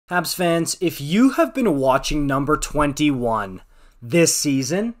Habs fans, if you have been watching number 21 this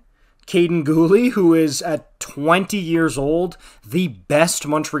season, Kaiden Guhle, who is at 20 years old, the best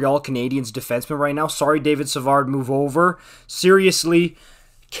Montreal Canadiens defenseman right now. Sorry, David Savard, move over. Seriously,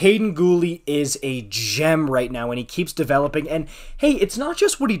 Kaiden Guhle is a gem right now, and he keeps developing. And hey, it's not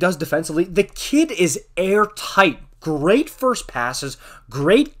just what he does defensively. The kid is airtight. Great first passes,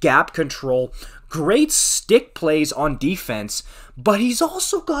 great gap control, great stick plays on defense, but he's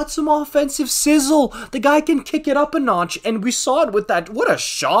also got some offensive sizzle. The guy can kick it up a notch, and we saw it with that. What a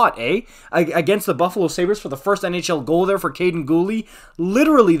shot, eh? Against the Buffalo Sabres for the first NHL goal there for Kaiden Guhle.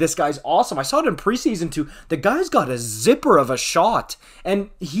 Literally, this guy's awesome. I saw it in preseason too. The guy's got a zipper of a shot,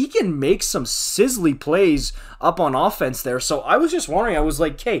 and he can make some sizzly plays up on offense there. So I was just wondering, I was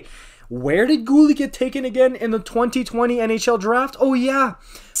like, hey, where did Guhle get taken again in the 2020 NHL draft? Oh yeah,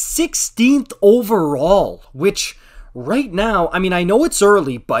 16th overall, which right now, I mean, I know it's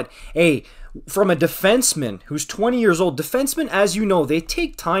early, but hey, from a defenseman who's 20 years old, defensemen, as you know, they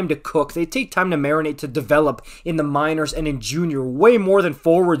take time to cook, they take time to marinate, to develop in the minors and in junior, way more than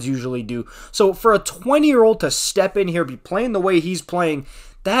forwards usually do. So for a 20-year-old to step in here, be playing the way he's playing,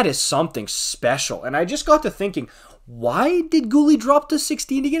 that is something special. And I just got to thinking, why did Guhle drop to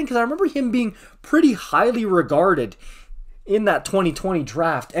 16 again? Because I remember him being pretty highly regarded in that 2020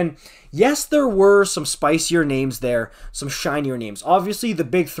 draft. And yes, there were some spicier names there, some shinier names. Obviously, the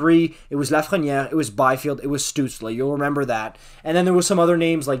big three, it was Lafreniere, it was Byfield, it was Stützle. You'll remember that. And then there was some other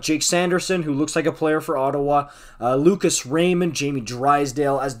names like Jake Sanderson, who looks like a player for Ottawa, Lucas Raymond, Jamie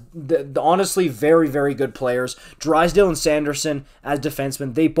Drysdale, as honestly very, very good players. Drysdale and Sanderson as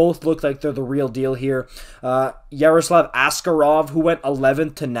defensemen, they both look like they're the real deal here. Yaroslav Askarov, who went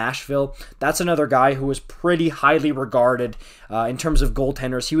 11th to Nashville. That's another guy who was pretty highly regarded in terms of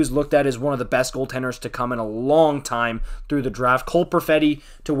goaltenders. He was looked at as one of the best goaltenders to come in a long time through the draft. Cole Perfetti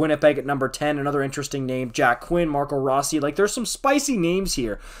to Winnipeg at number 10, another interesting name. Jack Quinn, Marco Rossi, like there's some spicy names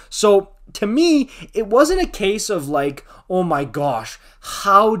here. So to me, it wasn't a case of like, oh my gosh,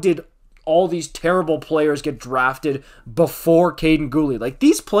 how did all these terrible players get drafted before Kaiden Guhle? Like,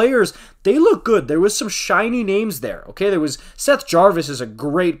 these players, they look good. There was some shiny names there, okay? There was Seth Jarvis is a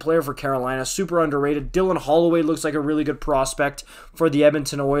great player for Carolina, super underrated. Dylan Holloway looks like a really good prospect for the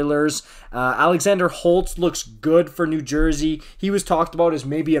Edmonton Oilers. Alexander Holtz looks good for New Jersey. He was talked about as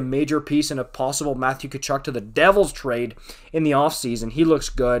maybe a major piece in a possible Matthew Tkachuk to the Devils trade in the offseason. He looks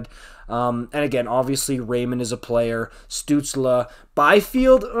good. And again, obviously, Raymond is a player. Stützle.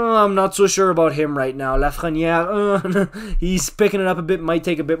 Byfield, I'm not so sure about him right now. Lafreniere, he's picking it up a bit, might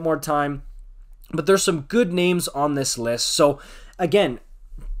take a bit more time. But there's some good names on this list. So, again,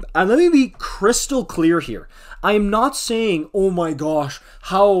 let me be crystal clear here. I am not saying, oh my gosh,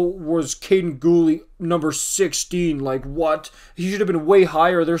 how was Kaiden Guhle number 16? Like, what? He should have been way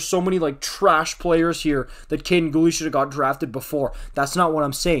higher. There's so many, like, trash players here that Kaiden Guhle should have got drafted before. That's not what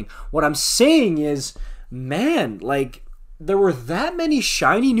I'm saying. What I'm saying is, man, like, there were that many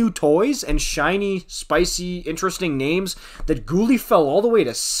shiny new toys and shiny, spicy, interesting names that Guhle fell all the way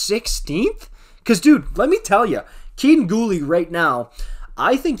to 16th? Because, dude, let me tell you, Kaiden Guhle right now,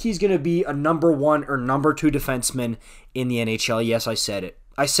 I think he's going to be a number 1 or number 2 defenseman in the NHL. Yes, I said it.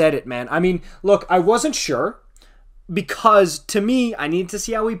 I said it, man. I mean, look, I wasn't sure because to me, I need to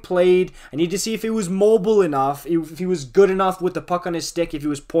see how he played. I need to see if he was mobile enough, if he was good enough with the puck on his stick, if he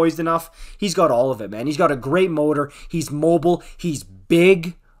was poised enough. He's got all of it, man. He's got a great motor. He's mobile. He's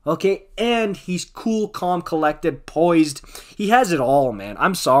big. Okay, and he's cool, calm, collected, poised. He has it all, man.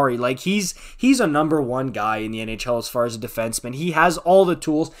 I'm sorry. Like, he's a number 1 guy in the NHL as far as a defenseman. He has all the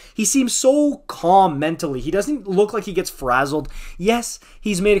tools. He seems so calm mentally. He doesn't look like he gets frazzled. Yes,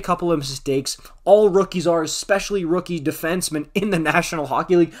 he's made a couple of mistakes. All rookies are, especially rookie defensemen in the National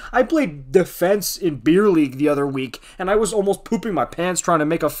Hockey League. I played defense in Beer League the other week, and I was almost pooping my pants trying to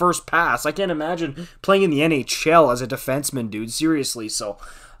make a first pass. I can't imagine playing in the NHL as a defenseman, dude. Seriously, so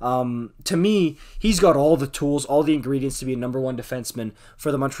to me, he's got all the tools, all the ingredients to be a number 1 defenseman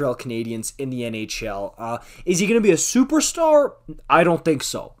for the Montreal Canadiens in the NHL. Is he going to be a superstar? I don't think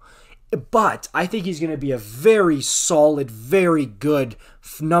so. But I think he's going to be a very solid, very good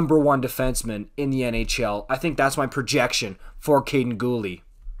number 1 defenseman in the NHL. I think that's my projection for Kaiden Guhle.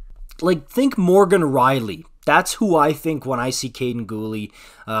 Like, think Morgan Rielly. That's who I think when I see Kaiden Guhle.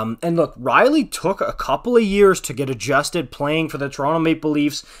 And look, Rielly took a couple of years to get adjusted playing for the Toronto Maple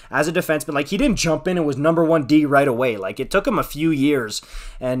Leafs as a defenseman. Like, he didn't jump in and was number 1 D right away. Like, it took him a few years.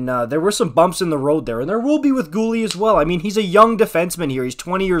 And there were some bumps in the road there. And there will be with Guhle as well. I mean, he's a young defenseman here. He's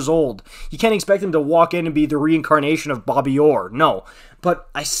 20 years old. You can't expect him to walk in and be the reincarnation of Bobby Orr. No. But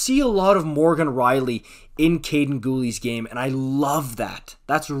I see a lot of Morgan Rielly in Kaiden Guhle's game, and I love that.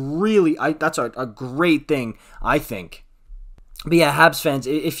 That's really, that's a great thing, I think. But yeah, Habs fans,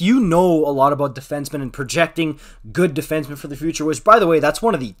 if you know a lot about defensemen and projecting good defensemen for the future, which, by the way, that's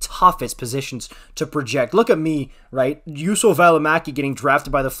one of the toughest positions to project. Look at me, right? Juuso Välimäki getting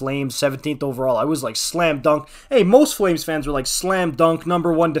drafted by the Flames, 17th overall. I was like slam dunk. Hey, most Flames fans were like slam dunk,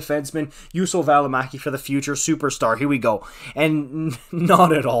 #1 defenseman, Juuso Välimäki for the future, superstar. Here we go. And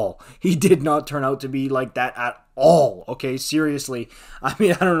not at all. He did not turn out to be like that at all. Okay, seriously. I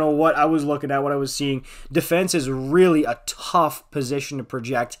mean, I don't know what I was looking at, what I was seeing. Defense is really a tough position to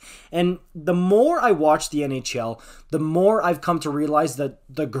project. And the more I watch the NHL, the more I've come to realize that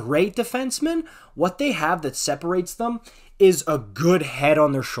the great defensemen, what they have that separates them is a good head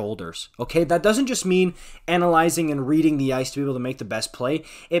on their shoulders. Okay, that doesn't just mean analyzing and reading the ice to be able to make the best play.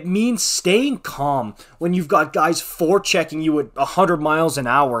 It means staying calm when you've got guys forechecking you at 100 miles an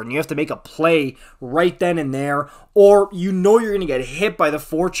hour and you have to make a play right then and there, or you know you're going to get hit by the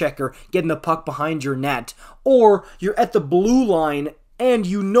forechecker getting the puck behind your net, or you're at the blue line and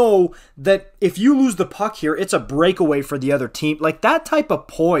you know that if you lose the puck here, it's a breakaway for the other team. Like, that type of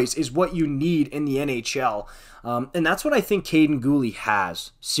poise is what you need in the NHL. And that's what I think Kaiden Guhle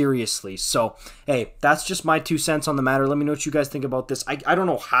has, seriously. So, hey, that's just my 2 cents on the matter. Let me know what you guys think about this. I don't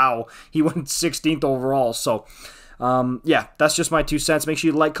know how he went 16th overall. So, yeah, that's just my 2 cents. Make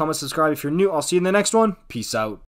sure you like, comment, subscribe if you're new. I'll see you in the next one. Peace out.